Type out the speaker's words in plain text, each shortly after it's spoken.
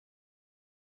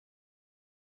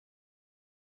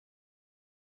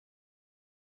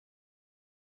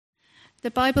The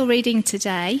Bible reading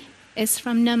today is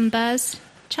from Numbers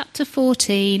chapter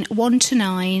 14, 1 to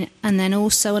 9, and then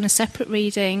also on a separate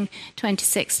reading,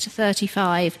 26 to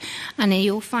 35. And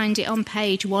you'll find it on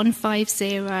page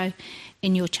 150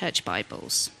 in your church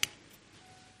Bibles.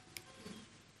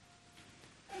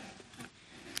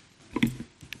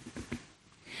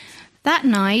 That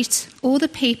night, all the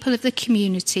people of the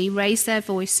community raised their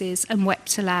voices and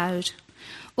wept aloud.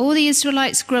 All the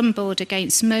Israelites grumbled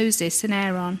against Moses and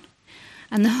Aaron.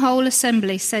 And the whole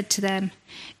assembly said to them,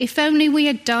 "If only we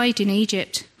had died in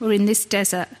Egypt or in this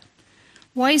desert.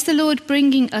 Why is the Lord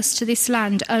bringing us to this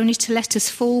land only to let us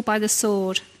fall by the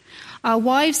sword? Our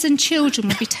wives and children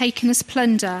will be taken as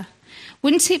plunder.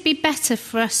 Wouldn't it be better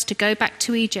for us to go back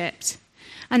to Egypt?"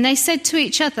 And they said to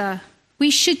each other,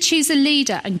 "We should choose a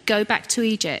leader and go back to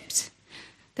Egypt."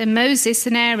 Then Moses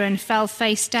and Aaron fell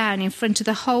face down in front of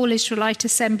the whole Israelite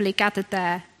assembly gathered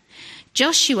there.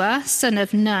 Joshua, son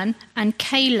of Nun, and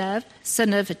Caleb,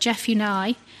 son of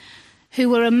Jephunneh, who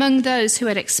were among those who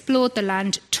had explored the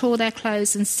land, tore their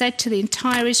clothes and said to the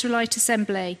entire Israelite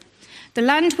assembly, "The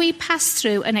land we passed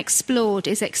through and explored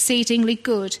is exceedingly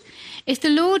good. If the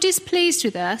Lord is pleased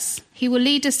with us, he will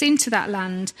lead us into that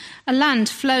land, a land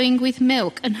flowing with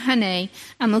milk and honey,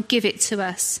 and will give it to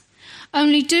us.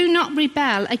 Only do not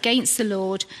rebel against the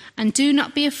Lord, and do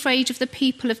not be afraid of the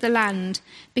people of the land,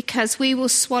 because we will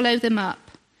swallow them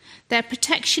up. Their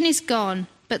protection is gone,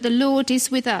 but the Lord is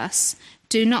with us.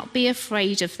 Do not be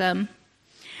afraid of them."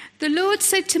 The Lord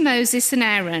said to Moses and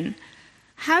Aaron,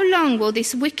 "How long will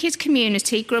this wicked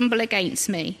community grumble against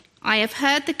me? I have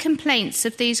heard the complaints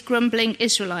of these grumbling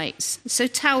Israelites. So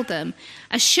tell them,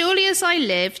 as surely as I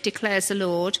live, declares the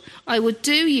Lord, I will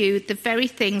do you the very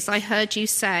things I heard you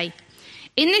say.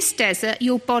 In this desert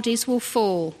your bodies will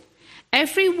fall.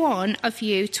 Every one of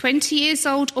you 20 years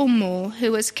old or more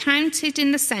who was counted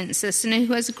in the census and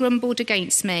who has grumbled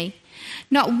against me.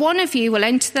 Not one of you will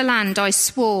enter the land I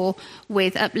swore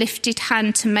with uplifted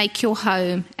hand to make your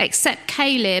home, except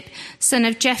Caleb, son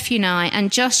of Jephunneh,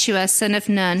 and Joshua, son of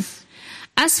Nun.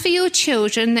 As for your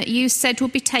children that you said will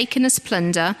be taken as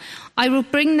plunder, I will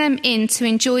bring them in to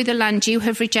enjoy the land you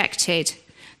have rejected.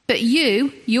 But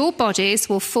your bodies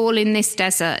will fall in this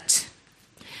desert.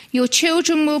 Your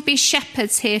children will be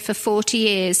shepherds here for 40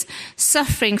 years,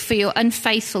 suffering for your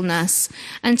unfaithfulness,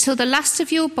 until the last of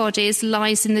your bodies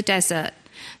lies in the desert.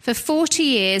 For 40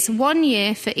 years, 1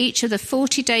 year for each of the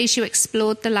 40 days you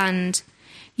explored the land.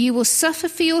 You will suffer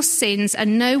for your sins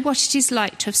and know what it is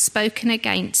like to have spoken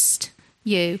against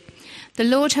you. The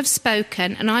Lord have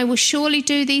spoken, and I will surely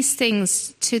do these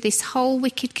things to this whole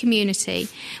wicked community,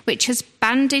 which has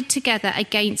banded together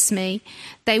against me.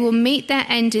 They will meet their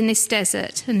end in this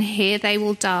desert, and here they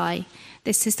will die.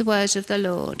 This is the word of the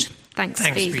Lord. Thanks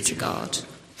be to God.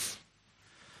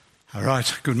 All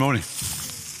right, good morning.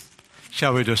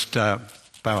 Shall we just bow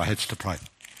our heads to pray?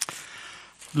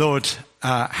 Lord,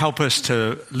 help us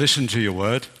to listen to your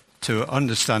word, to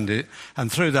understand it,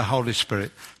 and through the Holy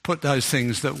Spirit, put those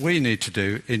things that we need to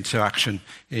do into action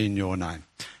in your name.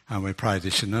 And we pray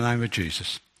this in the name of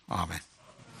Jesus. Amen.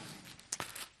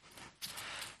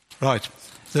 Right,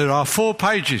 there are 4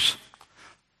 pages.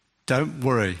 Don't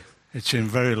worry, it's in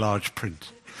very large print.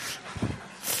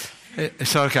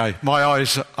 It's okay. My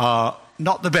eyes are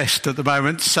not the best at the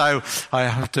moment, so I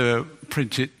have to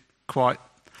print it quite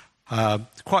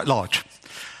large.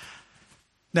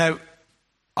 Now,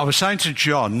 I was saying to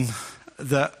John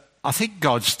that I think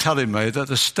God's telling me that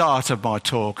the start of my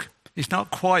talk is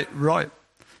not quite right.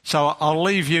 So I'll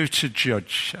leave you to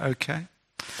judge, okay?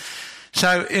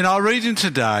 So in our reading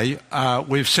today,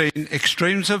 we've seen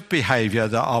extremes of behaviour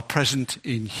that are present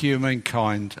in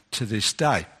humankind to this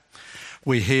day.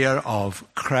 We hear of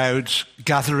crowds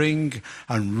gathering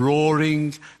and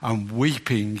roaring and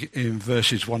weeping in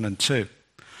verses 1 and 2.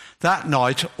 That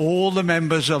night, all the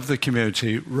members of the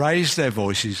community raised their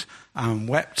voices and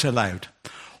wept aloud.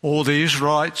 All the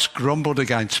Israelites grumbled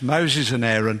against Moses and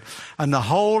Aaron, and the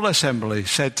whole assembly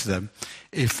said to them,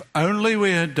 "If only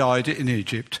we had died in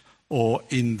Egypt or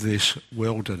in this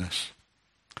wilderness."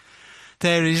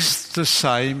 There is the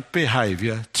same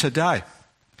behaviour today.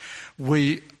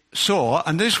 We saw,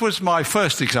 and this was my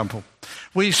first example,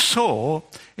 we saw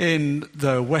in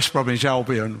the West Bromwich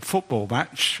Albion football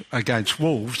match against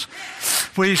Wolves,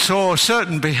 we saw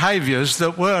certain behaviours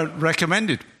that weren't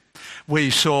recommended.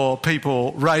 We saw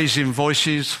people raising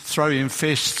voices, throwing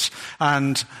fists,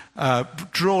 and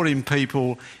drawing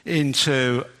people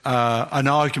into an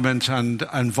argument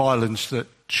and violence that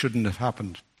shouldn't have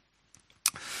happened.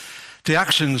 The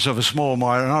actions of a small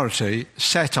minority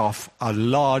set off a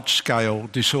large-scale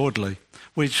disorderly,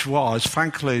 which was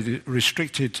thankfully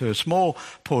restricted to a small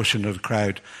portion of the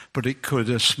crowd, but it could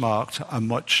have sparked a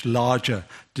much larger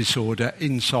disorder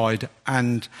inside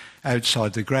and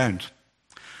outside the ground.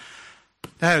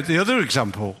 Now, the other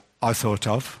example I thought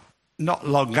of, not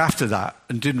long after that,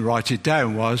 and didn't write it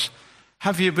down, was,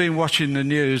 have you been watching the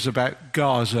news about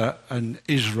Gaza and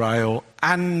Israel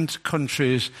and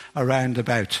countries around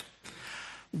about?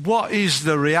 What is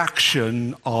the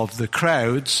reaction of the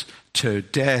crowds to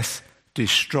death,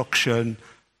 destruction,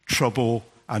 trouble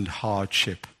and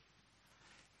hardship?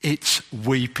 It's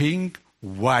weeping,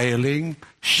 wailing,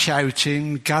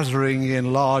 shouting, gathering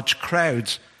in large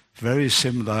crowds. Very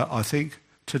similar, I think,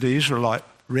 to the Israelite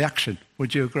reaction.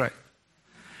 Would you agree?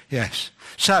 Yes.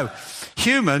 So,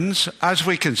 humans, as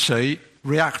we can see,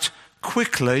 react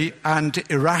quickly and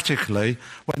erratically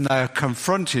when they are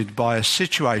confronted by a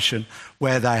situation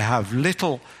where they have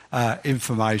little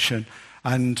information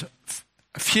and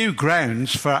few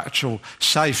grounds for actual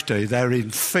safety. They're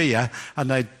in fear and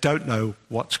they don't know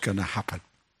what's going to happen.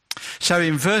 So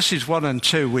in verses 1 and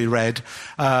 2 we read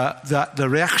that the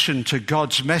reaction to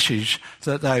God's message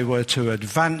that they were to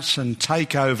advance and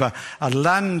take over a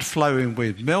land flowing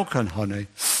with milk and honey,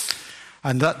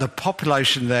 and that the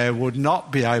population there would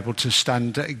not be able to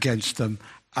stand against them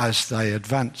as they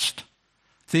advanced.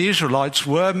 The Israelites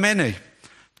were many.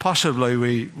 Possibly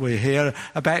we hear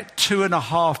about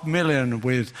 2.5 million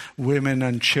with women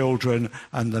and children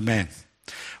and the men,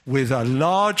 with a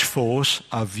large force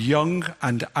of young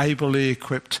and ably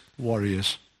equipped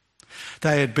warriors.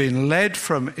 They had been led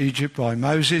from Egypt by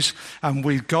Moses, and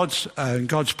with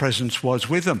God's presence was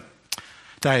with them.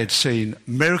 They had seen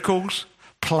miracles,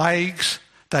 plagues.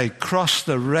 They crossed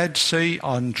the Red Sea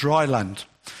on dry land.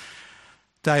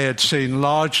 They had seen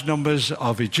large numbers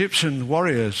of Egyptian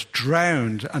warriors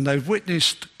drowned, and they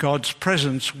witnessed God's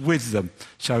presence with them,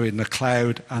 so in the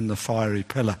cloud and the fiery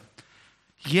pillar.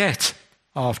 Yet,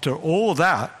 after all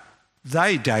that,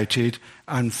 they doubted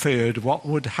and feared what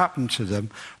would happen to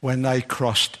them when they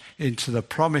crossed into the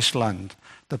promised land,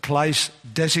 the place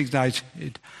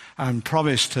designated and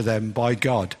promised to them by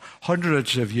God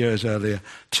hundreds of years earlier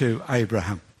to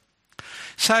Abraham.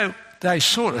 So they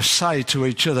sort of say to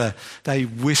each other, they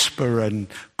whisper and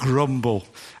grumble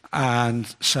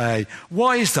and say,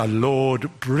 "Why is the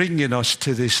Lord bringing us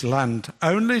to this land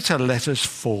only to let us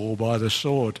fall by the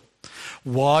sword?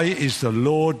 Why is the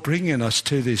Lord bringing us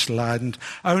to this land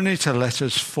only to let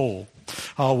us fall?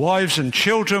 Our wives and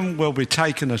children will be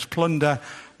taken as plunder.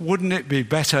 Wouldn't it be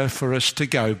better for us to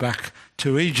go back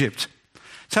to Egypt?"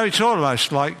 So it's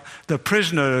almost like the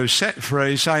prisoner who's set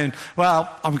free saying, "Well,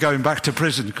 I'm going back to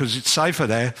prison because it's safer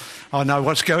there. I know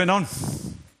what's going on."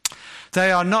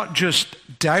 They are not just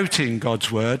doubting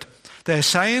God's word. They're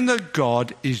saying that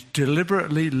God is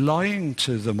deliberately lying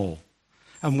to them all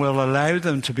and will allow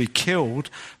them to be killed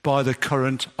by the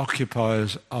current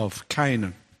occupiers of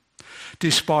Canaan.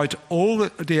 Despite all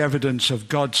the evidence of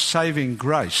God's saving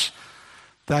grace,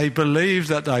 they believe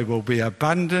that they will be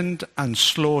abandoned and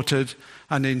slaughtered.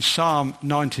 And in Psalm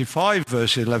 95,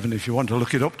 verse 11, if you want to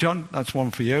look it up, John, that's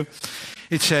one for you.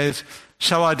 It says,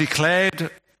 "So I declared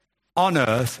on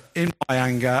earth in my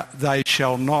anger, they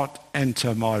shall not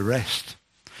enter my rest."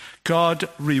 God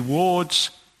rewards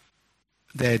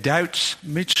their doubts,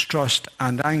 mistrust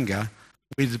and anger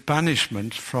with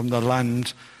banishment from the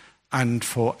land and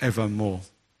forevermore.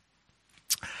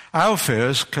 Our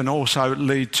fears can also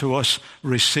lead to us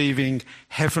receiving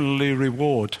heavenly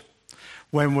reward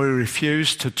when we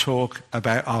refuse to talk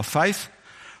about our faith,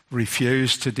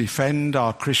 refuse to defend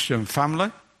our Christian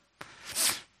family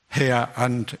here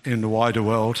and in the wider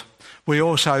world. We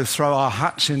also throw our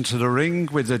hats into the ring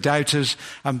with the doubters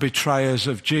and betrayers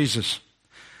of Jesus.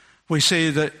 We see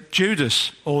that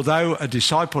Judas, although a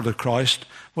disciple of Christ,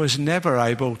 was never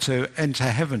able to enter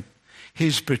heaven.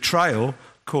 His betrayal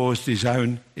caused his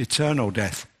own eternal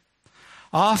death.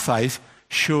 Our faith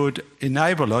should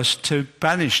enable us to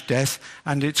banish death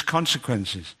and its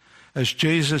consequences, as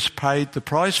Jesus paid the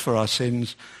price for our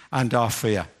sins and our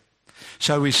fear.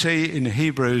 So we see in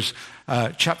Hebrews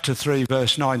chapter 3,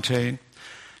 verse 19,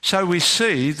 "So we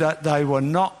see that they were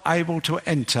not able to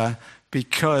enter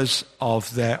because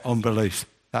of their unbelief."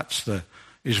 That's the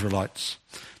Israelites.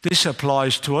 This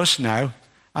applies to us now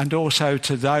and also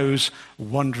to those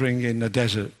wandering in the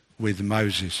desert with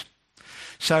Moses.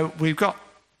 So we've got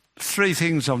three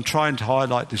things I'm trying to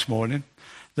highlight this morning.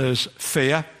 There's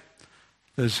fear,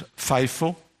 there's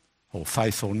faithful or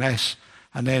faithfulness,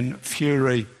 and then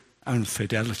fury and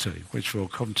fidelity, which we'll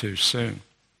come to soon.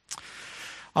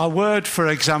 Our word for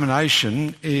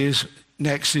examination is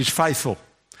next is faithful.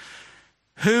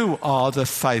 Who are the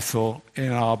faithful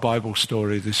in our Bible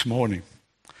story this morning?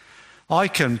 I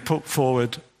can put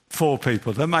forward 4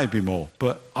 people. There may be more,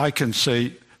 but I can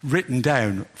see written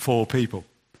down 4 people.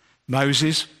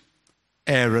 Moses,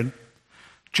 Aaron,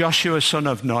 Joshua son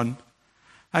of Nun,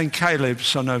 and Caleb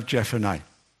son of Jephunneh.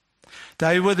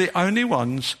 They were the only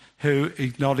ones who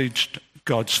acknowledged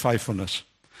God's faithfulness.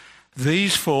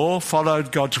 These 4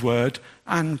 followed God's word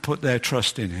and put their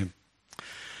trust in him.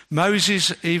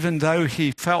 Moses, even though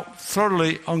he felt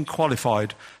thoroughly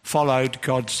unqualified, followed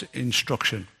God's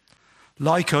instruction.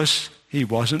 Like us, he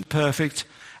wasn't perfect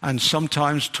and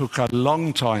sometimes took a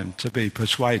long time to be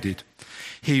persuaded.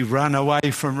 He ran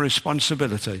away from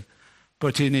responsibility,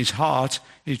 but in his heart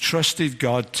he trusted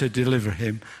God to deliver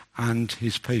him and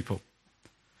his people.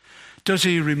 Does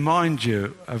he remind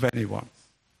you of anyone?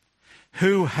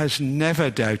 Who has never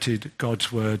doubted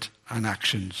God's word and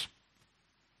actions?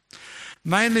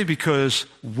 Mainly because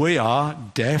we are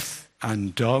deaf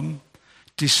and dumb,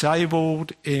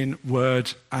 disabled in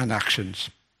words and actions.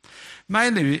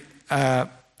 Mainly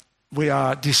we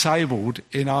are disabled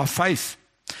in our faith.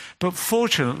 But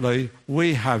fortunately,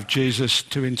 we have Jesus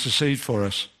to intercede for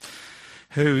us,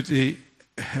 who have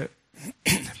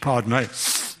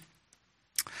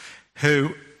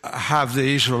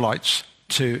the Israelites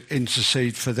to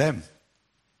intercede for them.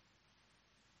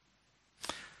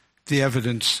 The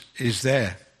evidence is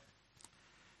there.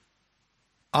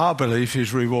 Our belief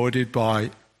is rewarded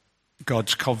by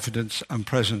God's confidence and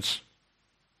presence.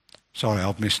 Sorry,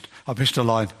 I've missed a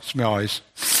line. It's my eyes.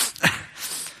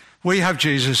 We have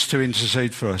Jesus to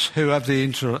intercede for us. Who have the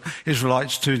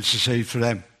Israelites to intercede for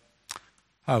them?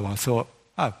 I thought,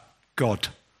 God.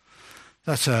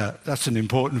 That's an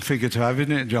important figure to have,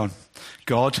 isn't it, John?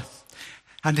 God.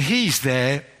 And he's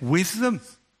there with them.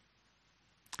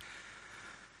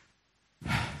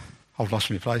 I've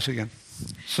lost my place again.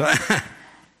 So,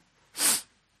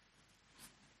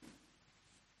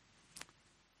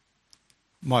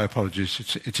 my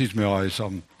apologies. It is my eyes.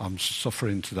 I'm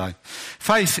suffering today.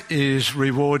 Faith is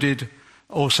rewarded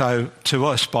also to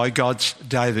us by God's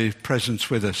daily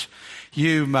presence with us.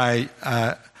 You may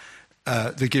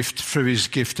the gift through his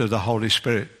gift of the Holy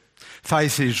Spirit.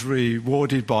 Faith is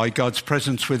rewarded by God's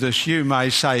presence with us. You may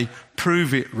say,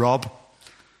 "Prove it, Rob."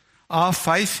 Our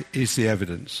faith is the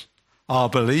evidence. Our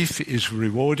belief is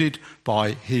rewarded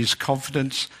by his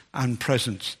confidence and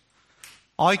presence.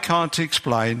 I can't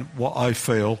explain what I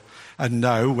feel and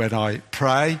know when I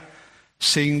pray,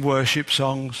 sing worship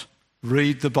songs,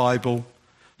 read the Bible,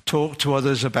 talk to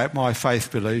others about my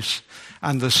faith beliefs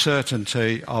and the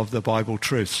certainty of the Bible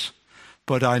truths.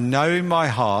 But I know in my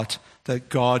heart that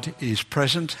God is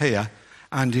present here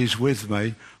and is with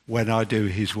me when I do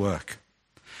his work.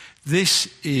 This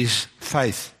is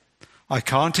faith. I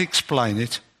can't explain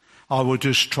it. I will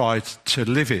just try to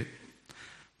live it.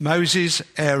 Moses,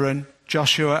 Aaron,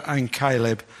 Joshua and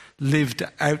Caleb lived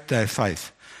out their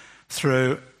faith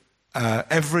through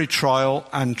every trial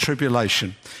and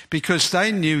tribulation because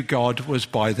they knew God was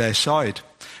by their side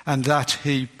and that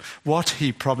what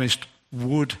he promised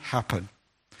would happen,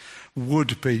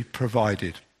 would be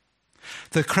provided.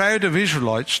 The crowd of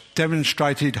Israelites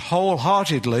demonstrated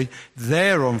wholeheartedly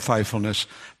their unfaithfulness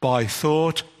by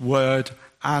thought, word,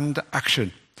 and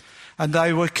action. And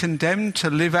they were condemned to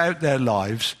live out their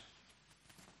lives,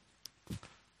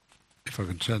 if I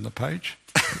can turn the page,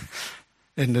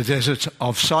 in the desert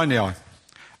of Sinai,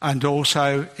 and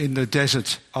also in the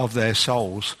desert of their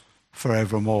souls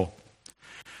forevermore.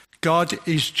 God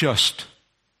is just.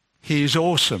 He is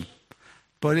awesome.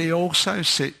 But he also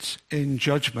sits in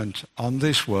judgment on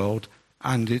this world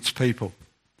and its people.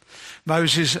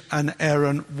 Moses and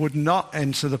Aaron would not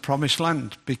enter the promised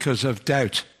land because of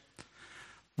doubt.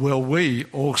 Will we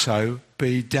also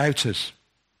be doubters?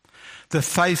 The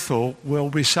faithful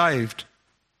will be saved,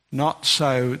 not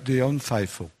so the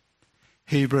unfaithful.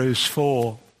 Hebrews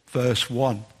 4 verse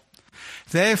 1.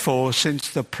 Therefore, since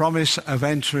the promise of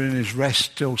entering his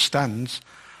rest still stands,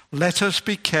 let us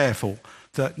be careful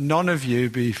that none of you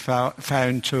be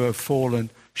found to have fallen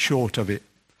short of it.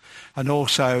 And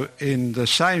also in the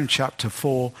same chapter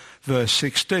 4, verse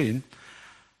 16,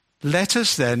 let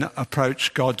us then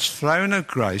approach God's throne of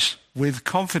grace with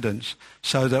confidence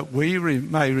so that we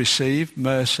may receive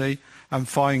mercy and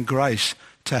find grace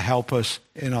to help us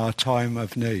in our time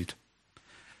of need.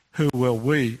 Who will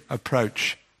we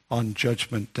approach on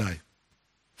Judgment Day?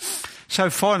 So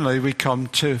finally we come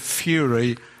to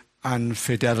fury and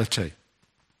fidelity.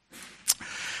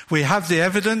 We have the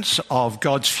evidence of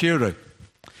God's fury.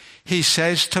 he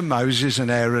says to Moses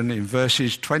and Aaron in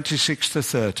verses 26 to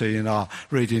 30 in our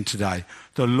reading today,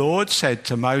 the Lord said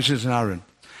to Moses and Aaron,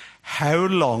 how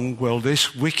long will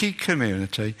this wicked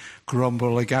community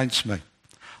grumble against me?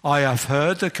 I have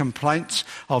heard the complaints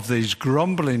of these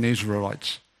grumbling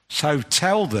Israelites. So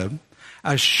tell them,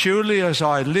 as surely as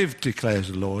I live, declares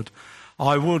the Lord,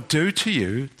 I will do to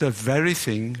you the very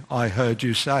thing I heard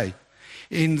you say.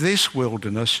 In this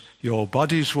wilderness your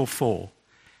bodies will fall,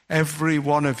 every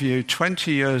one of you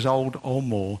 20 years old or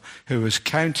more who was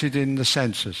counted in the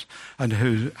census and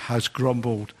who has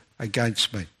grumbled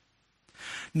against me.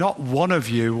 Not one of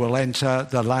you will enter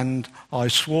the land I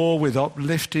swore with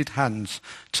uplifted hands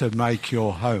to make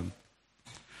your home.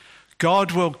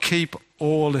 God will keep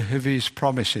all of his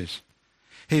promises.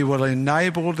 He will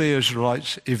enable the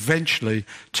Israelites eventually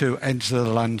to enter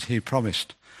the land he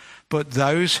promised. But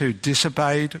those who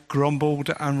disobeyed, grumbled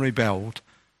and rebelled,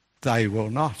 they will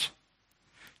not.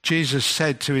 Jesus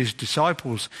said to his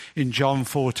disciples in John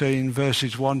 14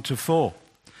 verses 1 to 4,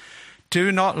 do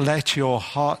not let your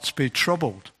hearts be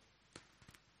troubled.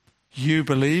 You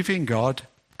believe in God,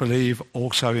 believe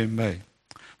also in me.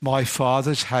 My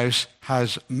Father's house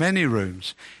has many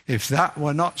rooms. If that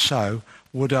were not so,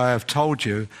 would I have told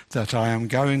you that I am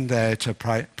going there to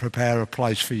prepare a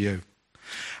place for you?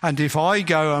 And if I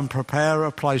go and prepare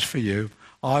a place for you,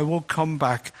 I will come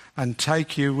back and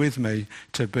take you with me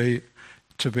to be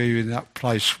in that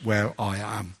place where I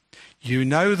am. You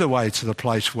know the way to the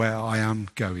place where I am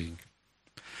going.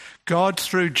 God,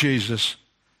 through Jesus,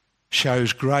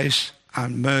 shows grace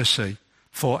and mercy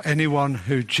for anyone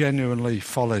who genuinely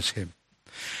follows him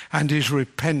and is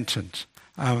repentant,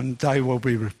 and they will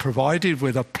be provided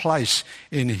with a place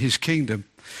in his kingdom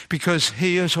because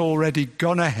he has already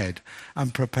gone ahead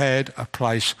and prepared a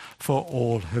place for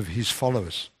all of his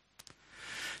followers.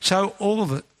 So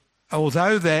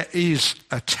although there is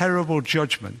a terrible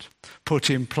judgment put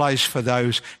in place for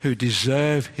those who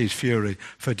deserve his fury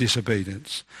for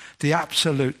disobedience, the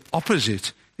absolute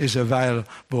opposite is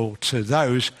available to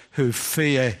those who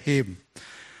fear him,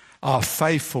 are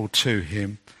faithful to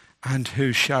him, and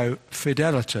who show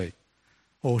fidelity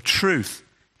or truth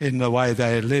in the way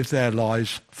they live their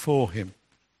lives for him.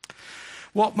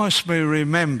 What must we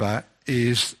remember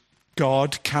is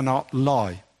God cannot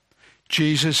lie.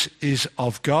 Jesus is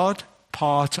of God,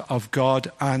 part of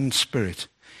God and Spirit.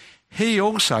 He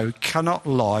also cannot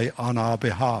lie on our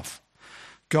behalf.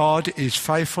 God is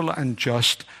faithful and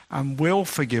just and will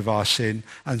forgive our sin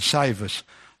and save us,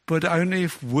 but only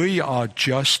if we are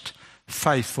just,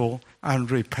 faithful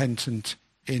and repentant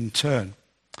in turn.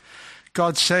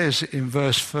 God says in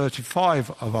verse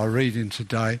 35 of our reading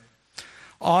today,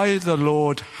 I, the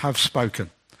Lord, have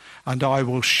spoken, and I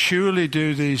will surely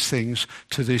do these things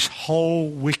to this whole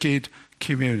wicked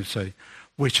community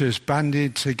which has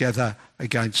banded together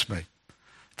against me.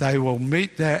 They will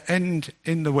meet their end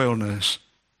in the wilderness.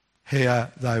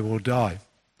 Here they will die.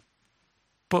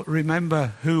 But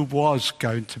remember who was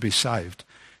going to be saved.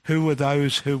 Who were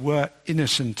those who were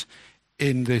innocent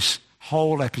in this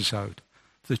whole episode?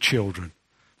 The children.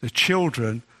 The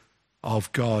children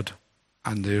of God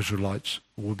and the Israelites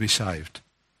will be saved.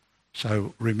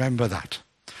 So remember that.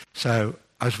 So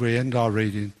as we end our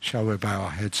reading, shall we bow our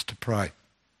heads to pray?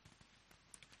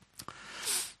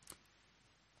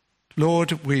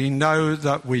 Lord, we know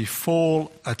that we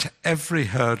fall at every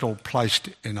hurdle placed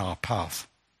in our path.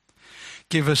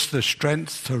 Give us the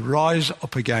strength to rise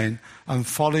up again and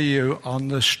follow you on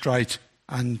the straight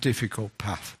and difficult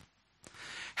path.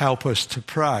 Help us to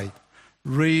pray,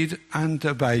 read and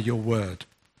obey your word,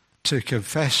 to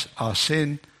confess our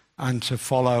sin and to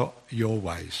follow your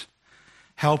ways.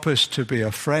 Help us to be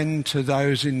a friend to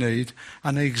those in need,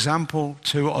 an example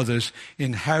to others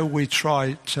in how we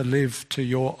try to live to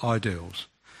your ideals.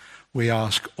 We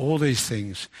ask all these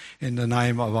things in the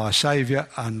name of our Saviour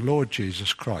and Lord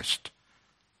Jesus Christ.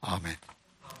 Amen.